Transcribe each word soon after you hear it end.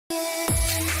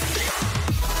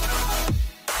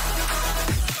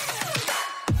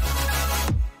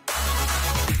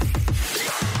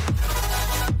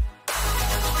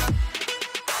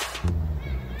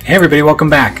Hey everybody, welcome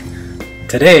back.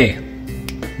 Today,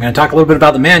 I'm going to talk a little bit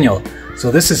about the manual. So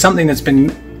this is something that's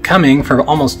been coming for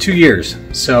almost 2 years.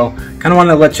 So kind of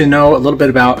wanted to let you know a little bit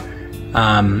about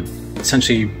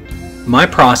essentially my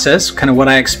process, kind of what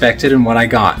I expected and what I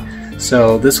got.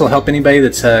 So this will help anybody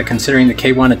that's considering the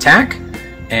K1 attack,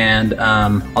 and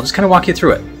I'll just kind of walk you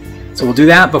through it. So we'll do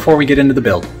that before we get into the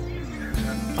build.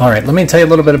 Alright, let me tell you a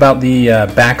little bit about the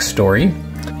backstory.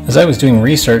 As I was doing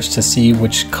research to see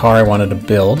which car I wanted to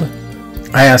build,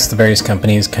 I asked the various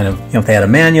companies kind of, if they had a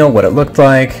manual, what it looked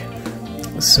like.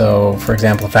 So, for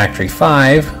example, Factory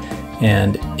 5,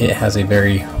 and it has a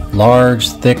very large,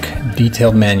 thick,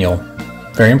 detailed manual.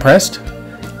 Very impressed.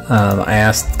 I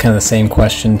asked kind of the same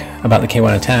question about the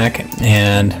K1 attack,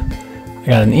 and I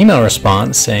got an email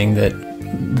response saying that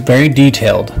very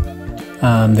detailed.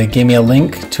 They gave me a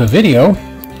link to a video.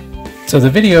 So the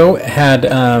video had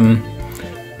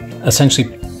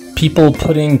essentially people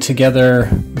putting together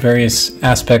various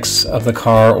aspects of the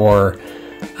car, or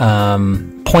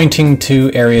pointing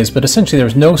to areas, but essentially there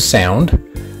was no sound.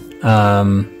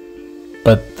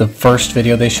 But the first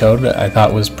video they showed I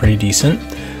thought was pretty decent.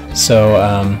 So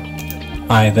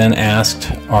I then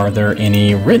asked, are there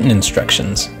any written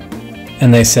instructions?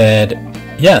 And they said,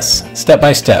 yes, step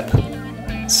by step.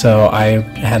 So I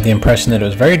had the impression that it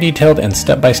was very detailed and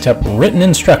step-by-step written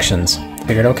instructions.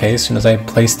 Figured, okay, as soon as I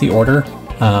placed the order,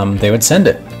 they would send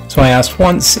it. So I asked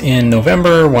once in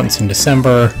November, once in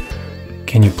December,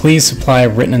 can you please supply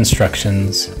written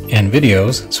instructions and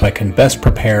videos so I can best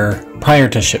prepare prior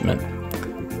to shipment?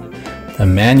 The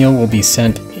manual will be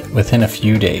sent within a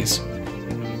few days.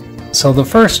 So the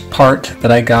first part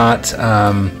that I got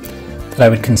that I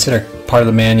would consider part of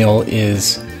the manual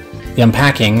is the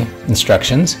unpacking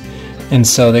instructions. And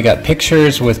so they got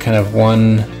pictures with kind of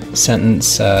one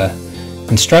sentence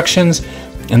instructions,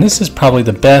 and this is probably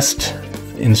the best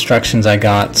instructions I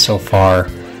got so far.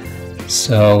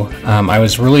 So I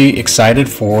was really excited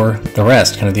for the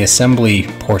rest, kind of the assembly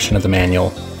portion of the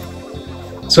manual.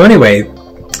 So anyway,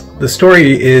 the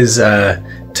story is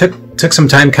took some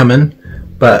time coming,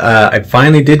 but I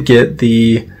finally did get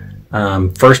the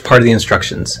first part of the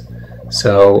instructions.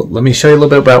 So let me show you a little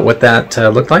bit about what that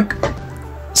looked like.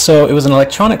 So it was an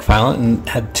electronic file and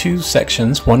had two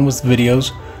sections. One was the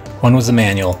videos, one was the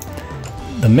manual.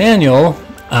 The manual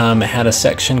had a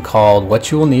section called what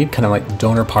you will need, kind of like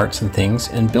donor parts and things,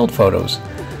 and build photos.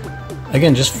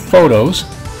 Again, just photos.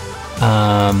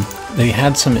 They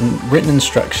had some written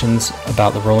instructions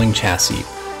about the rolling chassis.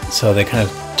 So they kind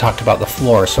of talked about the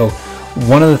floor. So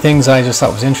one of the things I just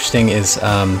thought was interesting is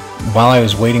while I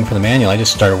was waiting for the manual, I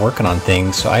just started working on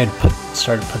things. So I had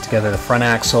started to put together the front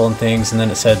axle and things, and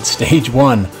then it said stage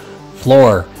 1,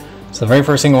 floor. So the very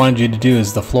first thing I wanted you to do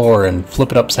is the floor and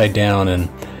flip it upside down. And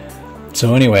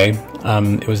so anyway,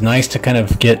 it was nice to kind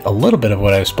of get a little bit of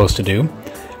what I was supposed to do.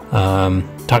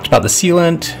 Talked about the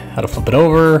sealant, how to flip it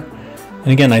over.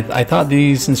 And again, I thought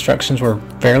these instructions were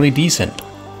fairly decent.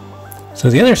 So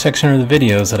the other section are the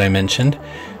videos that I mentioned.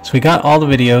 So we got all the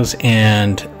videos,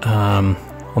 and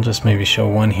I'll just maybe show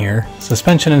one here.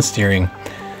 Suspension and steering.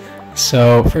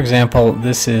 So for example,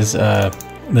 this is the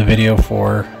video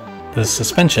for the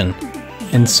suspension.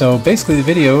 And so basically the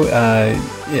video,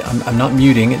 I'm not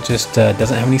muting, it just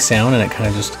doesn't have any sound, and it kind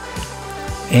of just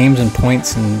aims and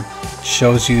points and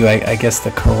shows you, I guess,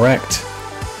 the correct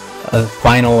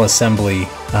final assembly.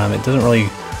 It doesn't really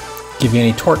give you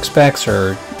any torque specs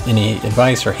or any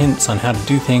advice or hints on how to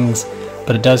do things,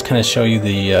 but it does kind of show you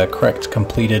the correct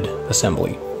completed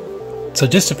assembly. So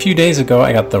just a few days ago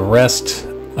I got the rest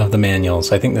of the manual,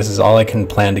 so I think this is all I can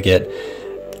plan to get.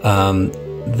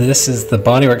 This is the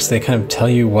bodyworks. They kind of tell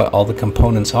you what all the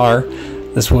components are.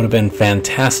 This would have been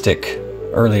fantastic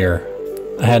earlier.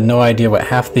 I had no idea what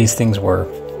half these things were.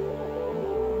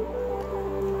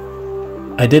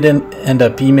 I did end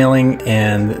up emailing,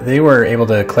 and they were able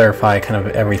to clarify kind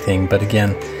of everything, but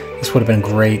again, this would have been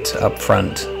great up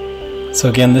front. So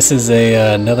again, this is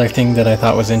another thing that I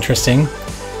thought was interesting.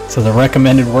 So the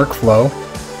recommended workflow,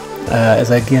 as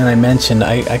again I mentioned,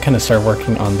 I kind of started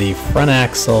working on the front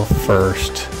axle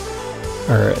first,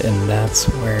 and that's,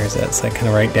 where is that? So I kind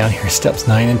of write down here steps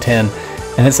 9 and 10,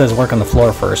 and it says work on the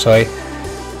floor first. So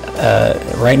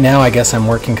right now I guess I'm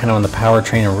working kind of on the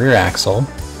powertrain and rear axle,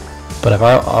 but I've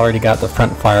already got the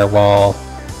front firewall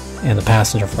and the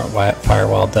passenger front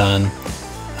firewall done.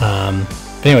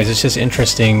 But anyways, it's just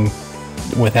interesting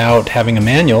without having a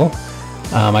manual.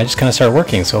 I just kind of started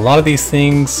working. So a lot of these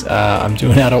things I'm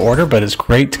doing out of order, but it's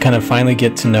great to kind of finally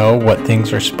get to know what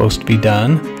things are supposed to be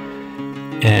done.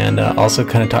 And also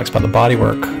kind of talks about the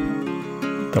bodywork,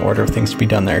 the order of things to be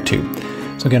done there too.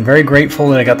 So again, very grateful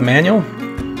that I got the manual.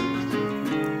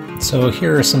 So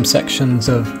here are some sections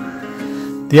of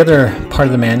the other part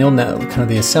of the manual, kind of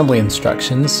the assembly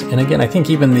instructions. And again, I think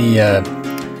even the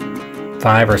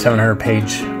 500 or 700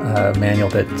 page manual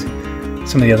that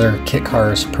some of the other kit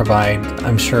cars provide,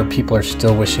 I'm sure people are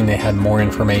still wishing they had more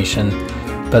information.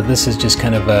 But this is just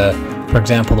kind of for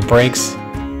example, the brakes,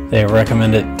 they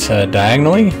recommend it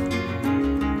diagonally,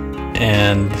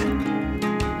 and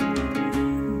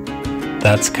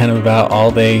that's kind of about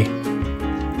all they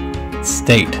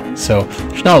state. So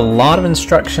there's not a lot of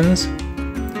instructions,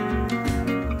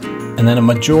 and then a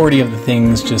majority of the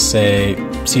things just say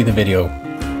see the video.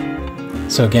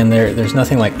 So again, there's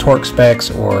nothing like torque specs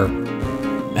or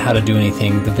how to do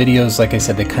anything. The videos, like I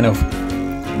said, they kind of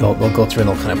they'll go through and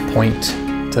they'll kind of point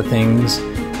to things,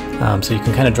 so you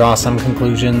can kind of draw some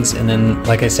conclusions. And then,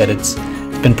 like I said, it's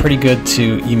been pretty good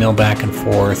to email back and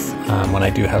forth when I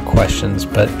do have questions,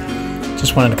 but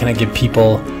just wanted to kind of give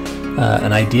people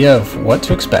an idea of what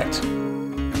to expect.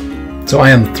 So I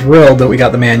am thrilled that we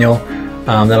got the manual.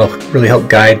 That'll really help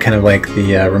guide kind of like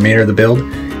the remainder of the build.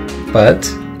 But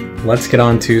let's get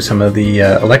on to some of the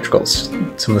electricals,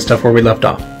 some of the stuff where we left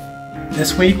off.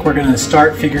 This week we're going to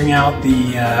start figuring out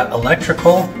the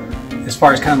electrical as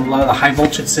far as kind of a lot of the high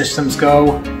voltage systems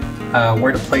go,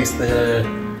 where to place the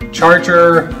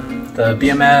charger, the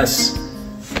BMS,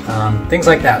 things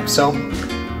like that. So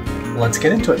let's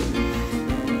get into it.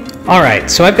 Alright,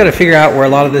 so I've got to figure out where a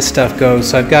lot of this stuff goes.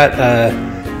 So I've got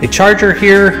a charger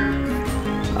here.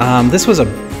 This was a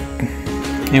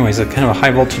kind of a high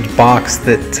voltage box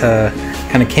that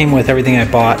kind of came with everything I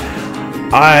bought.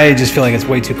 I just feel like it's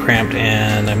way too cramped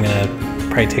and I'm gonna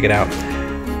probably take it out.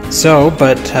 So,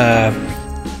 but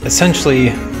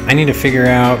essentially I need to figure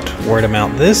out where to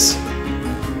mount this.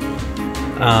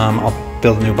 I'll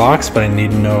build a new box, but I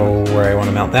need to know where I want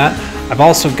to mount that. I've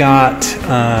also got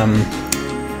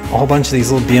a whole bunch of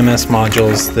these little BMS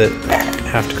modules that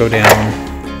have to go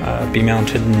down, be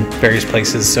mounted in various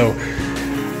places. So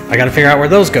I got to figure out where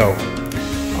those go.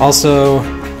 Also,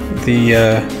 the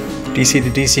DC to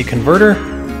DC converter.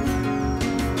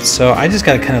 So I just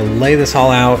got to kind of lay this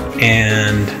all out,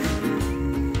 and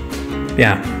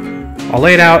yeah, I'll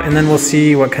lay it out and then we'll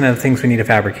see what kind of things we need to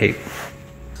fabricate.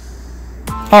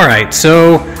 All right,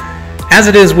 so as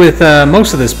it is with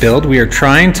most of this build, we are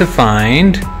trying to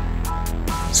find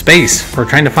space. We're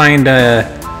trying to find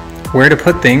where to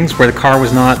put things, where the car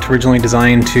was not originally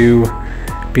designed to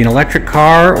be an electric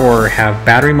car or have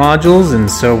battery modules,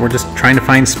 and so we're just trying to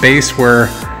find space where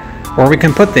we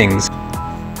can put things.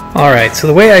 Alright, so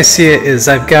the way I see it is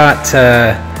I've got,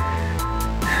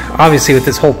 obviously with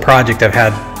this whole project I've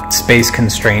had space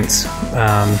constraints,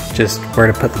 just where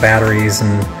to put the batteries,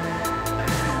 and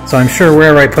so I'm sure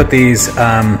wherever I put these,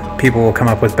 people will come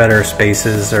up with better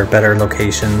spaces or better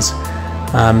locations.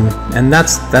 And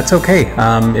that's okay.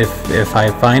 If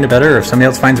I find a better, or if somebody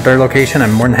else finds a better location,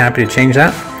 I'm more than happy to change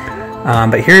that.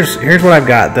 But here's what I've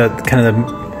got, the kind of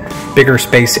the bigger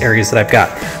space areas that I've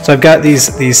got. So I've got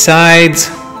these sides.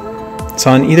 So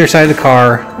on either side of the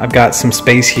car, I've got some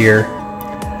space here.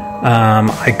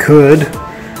 I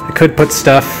could put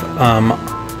stuff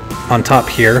on top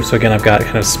here. So again, I've got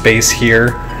kind of space here.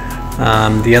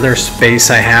 The other space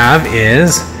I have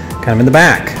is kind of in the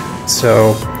back.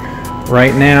 So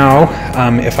right now,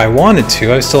 if I wanted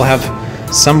to, I still have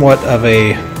somewhat of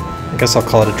a, I guess I'll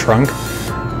call it a trunk,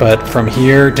 but from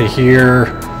here to here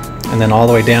and then all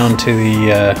the way down to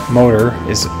the motor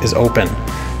is open.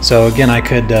 So again, I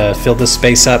could fill this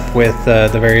space up with the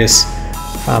various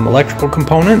electrical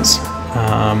components.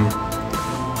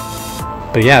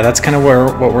 But yeah, that's kind of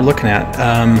what we're looking at.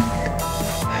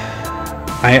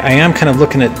 I am kind of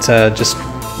looking at just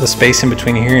the space in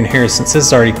between here and here. Since this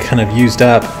is already kind of used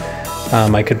up,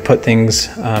 I could put things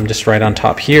just right on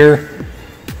top here.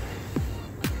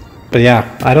 But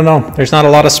yeah, I don't know. There's not a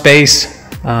lot of space,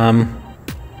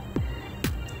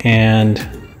 and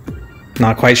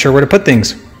not quite sure where to put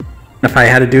things. If I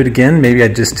had to do it again, maybe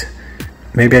I'd just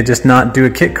not do a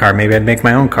kit car. Maybe I'd make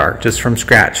my own car just from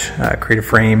scratch, create a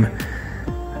frame,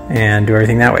 and do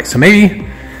everything that way. So maybe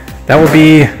that will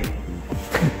be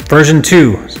version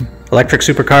 2, electric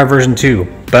supercar version 2.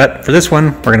 But for this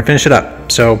one, we're gonna finish it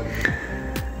up. So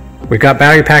we've got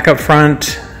battery pack up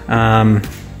front,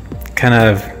 kind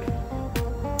of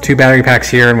 2 battery packs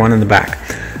here and 1 in the back.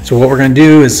 So what we're gonna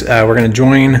do is we're gonna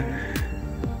join,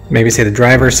 maybe say the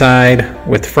driver's side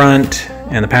with the front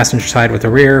and the passenger side with the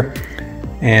rear.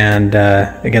 And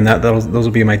again, those will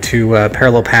be my 2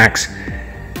 parallel packs.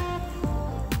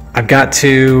 I've got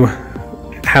to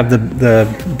have the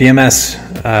BMS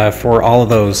for all of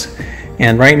those.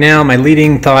 And right now my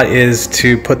leading thought is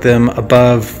to put them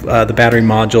above the battery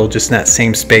module, just in that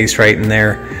same space right in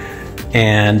there.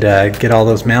 and get all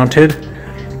those mounted.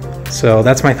 So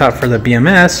that's my thought for the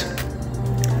BMS.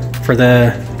 For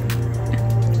the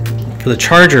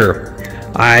charger,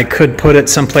 I could put it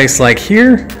someplace like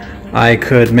here. I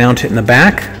could mount it in the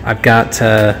back. I've got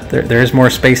there's more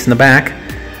space in the back.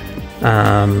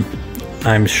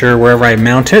 I'm sure wherever I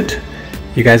mount it,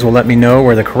 you guys will let me know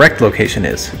where the correct location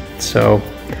is. So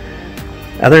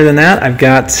other than that,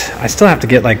 I still have to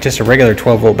get like just a regular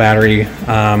 12-volt battery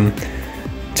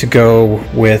to go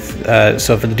with,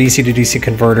 so for the DC to DC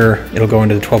converter, it'll go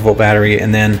into the 12-volt battery,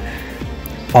 and then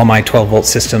all my 12-volt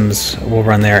systems will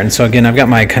run there. And so again, I've got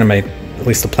my at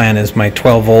least the plan is my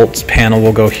 12-volt panel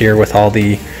will go here with all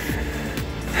the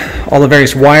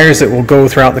various wires that will go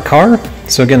throughout the car.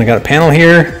 So again, I got a panel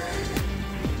here,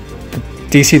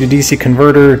 DC to DC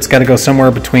converter. It's got to go somewhere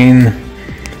between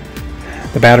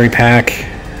the battery pack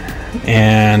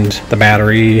and the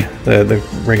battery, the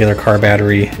regular car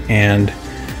battery, and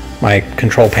my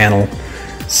control panel.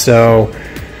 So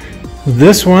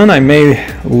this one I may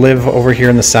live over here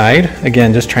on the side.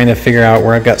 Again, just trying to figure out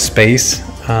where I've got space.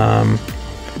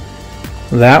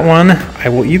 That one I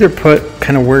will either put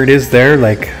kind of where it is there,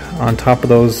 like on top of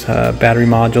those battery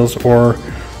modules, or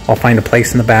I'll find a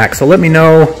place in the back. So let me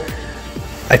know.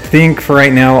 I think for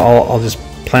right now I'll just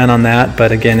plan on that,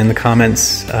 but again, in the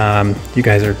comments, you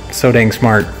guys are so dang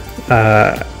smart.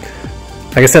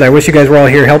 Like I said, I wish you guys were all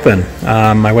here helping.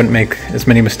 I wouldn't make as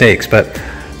many mistakes, but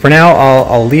for now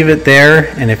I'll leave it there,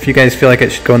 and if you guys feel like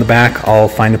it should go in the back, I'll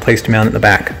find a place to mount it in the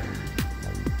back.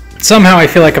 Somehow I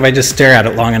feel like if I just stare at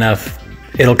it long enough,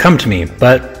 it'll come to me,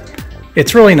 but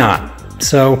it's really not.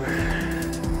 So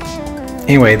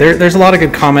anyway, there's a lot of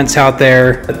good comments out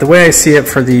there. The way I see it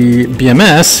for the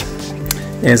BMS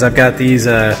is I've got these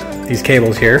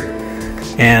cables here,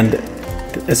 and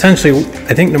essentially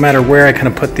I think no matter where I kind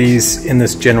of put these in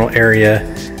this general area,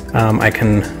 I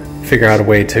can figure out a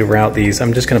way to route these.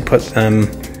 I'm just going to put them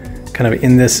kind of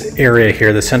in this area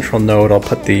here, the central node. I'll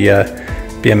put the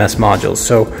BMS modules.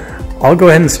 So I'll go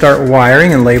ahead and start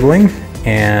wiring and labeling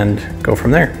and go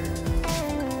from there.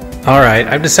 Alright,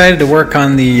 I've decided to work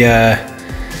on the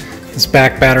this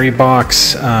back battery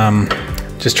box,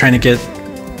 just trying to get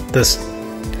this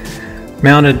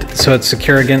mounted so it's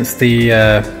secure against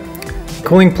the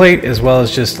cooling plate, as well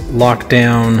as just locked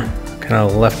down kind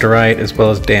of left to right as well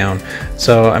as down.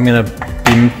 So I'm going to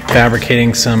be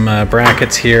fabricating some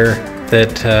brackets here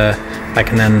that I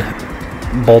can then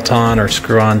bolt on or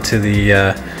screw on to the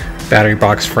battery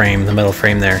box frame, the metal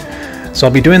frame there. So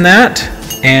I'll be doing that,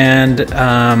 and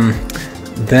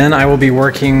then I will be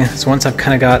working, so once I've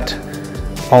kind of got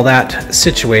all that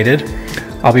situated,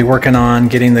 I'll be working on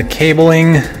getting the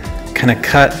cabling kind of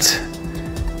cut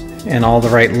in all the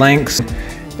right lengths,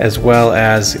 as well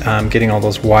as getting all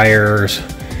those wires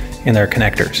in their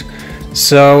connectors.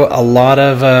 So a lot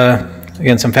of,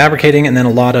 again, some fabricating and then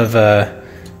a lot of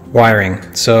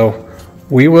wiring. So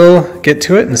we will get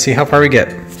to it and see how far we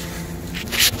get.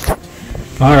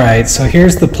 Alright, so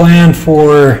here's the plan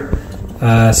for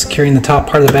securing the top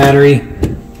part of the battery.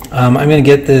 I'm going to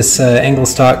get this angle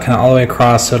stock kind of all the way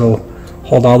across so it'll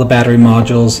hold all the battery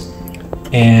modules,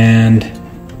 and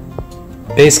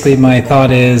basically my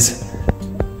thought is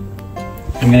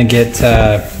I'm going to get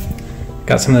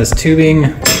got some of this tubing,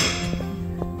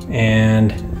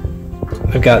 and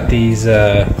I've got these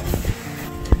are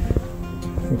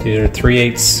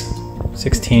 3/8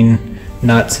 16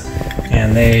 nuts,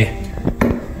 and they, I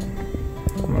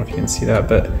don't know if you can see that,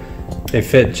 but they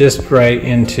fit just right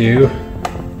into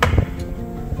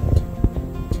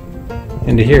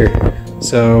here.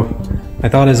 So my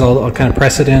thought is I'll kind of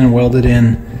press it in and weld it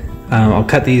in. I'll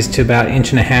cut these to about 1.5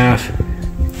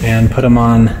 inches and put them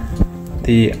on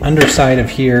the underside of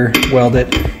here, weld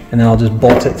it, and then I'll just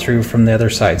bolt it through from the other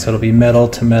side. So it'll be metal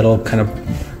to metal, kind of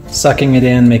sucking it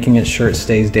in, making it sure it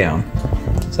stays down.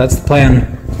 So that's the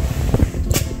plan.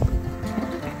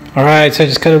 Alright, so I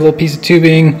just cut a little piece of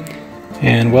tubing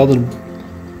and welded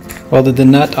the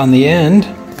nut on the end.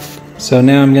 So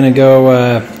now I'm going to go,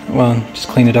 well, just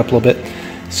clean it up a little bit.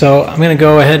 So I'm going to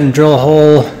go ahead and drill a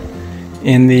hole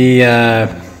in the,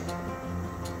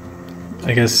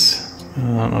 I guess, I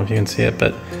don't know if you can see it,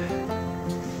 but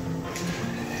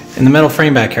in the metal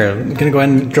frame back here. I'm going to go ahead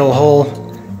and drill a hole.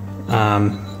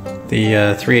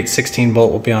 The 3/8 16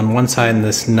 bolt will be on one side, and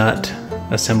this nut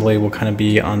assembly will kind of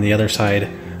be on the other side,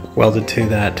 welded to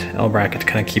that L bracket to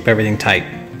kind of keep everything tight.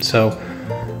 So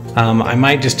I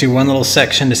might just do one little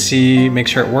section to make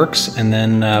sure it works, and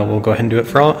then we'll go ahead and do it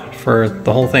for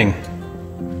the whole thing.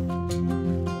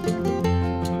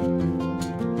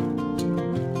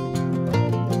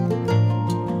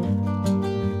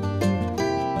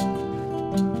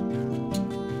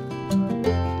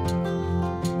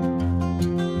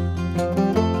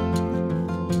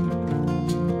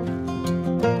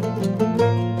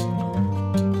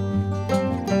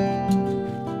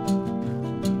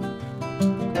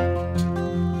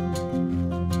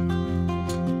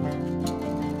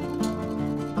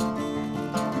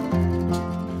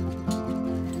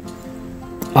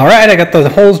 All right, I got the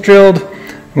holes drilled.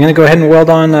 I'm gonna go ahead and weld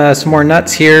on some more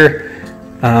nuts here.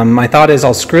 My thought is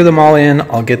I'll screw them all in.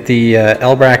 I'll get the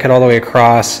L bracket all the way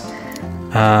across.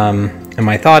 And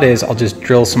my thought is I'll just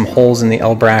drill some holes in the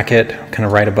L bracket kind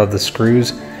of right above the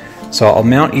screws. So I'll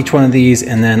mount each one of these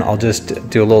and then I'll just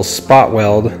do a little spot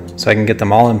weld so I can get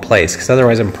them all in place, because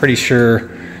otherwise I'm pretty sure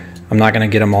I'm not going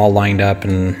to get them all lined up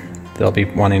and they'll be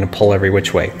wanting to pull every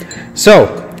which way.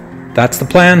 So that's the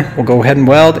plan. We'll go ahead and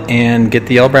weld and get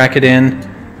the L bracket in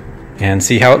and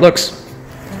see how it looks.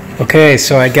 Okay,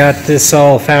 so I got this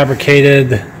all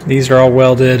fabricated. These are all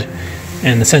welded,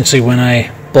 and essentially when I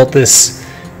bolt this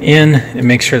in, it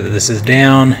makes sure that this is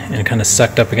down and kind of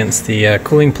sucked up against the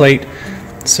cooling plate.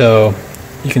 So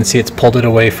you can see it's pulled it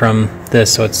away from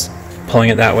this, so it's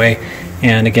pulling it that way.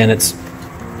 And again, it's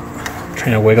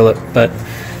trying to wiggle it, but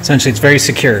essentially it's very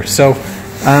secure. So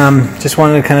just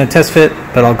wanted to kind of test fit,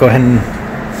 but I'll go ahead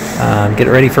and get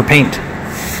it ready for paint.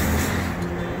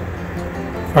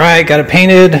 All right, got it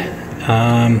painted.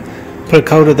 Put a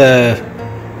coat of the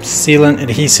sealant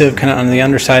adhesive kind of on the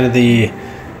underside of the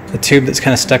tube that's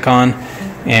kind of stuck on,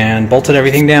 and bolted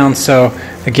everything down. So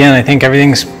again, I think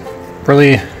everything's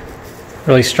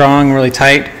really strong, really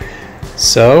tight.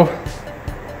 So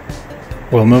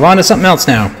we'll move on to something else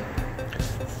now.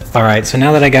 All right, so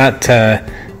now that I got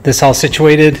this all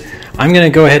situated, I'm going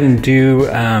to go ahead and do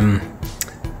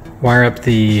wire up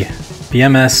the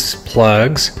BMS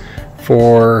plugs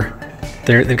for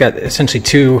they've got essentially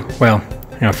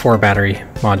four battery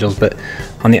modules, but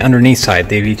on the underneath side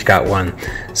they've each got one.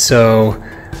 So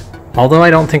although I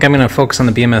don't think I'm going to focus on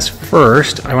the BMS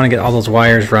first, I want to get all those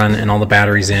wires run and all the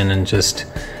batteries in, and just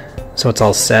so it's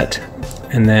all set.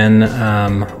 And then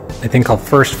I think I'll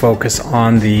first focus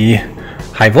on the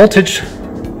high voltage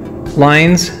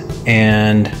lines,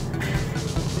 and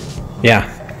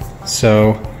yeah,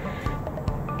 so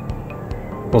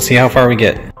we'll see how far we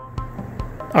get.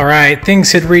 All right,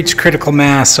 things had reached critical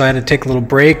mass, so I had to take a little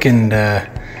break and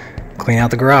clean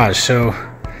out the garage. So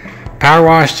power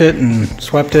washed it and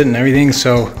swept it and everything.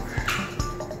 So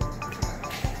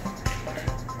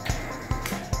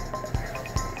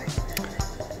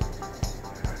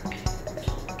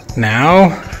now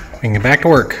we can get back to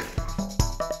work.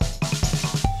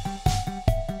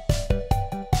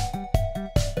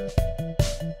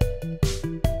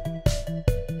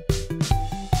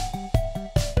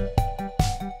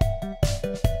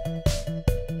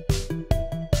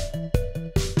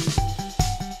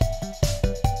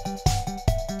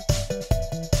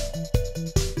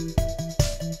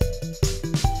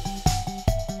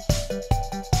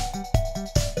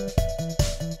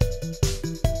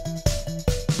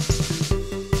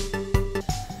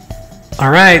 All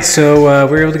right, so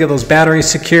we were able to get those batteries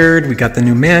secured. We got the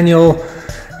new manual,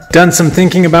 done some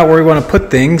thinking about where we want to put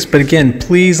things. But again,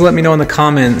 please let me know in the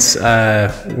comments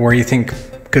where you think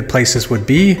good places would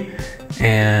be.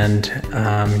 And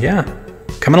yeah,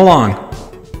 coming along.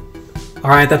 All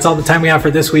right, that's all the time we have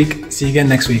for this week. See you again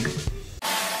next week.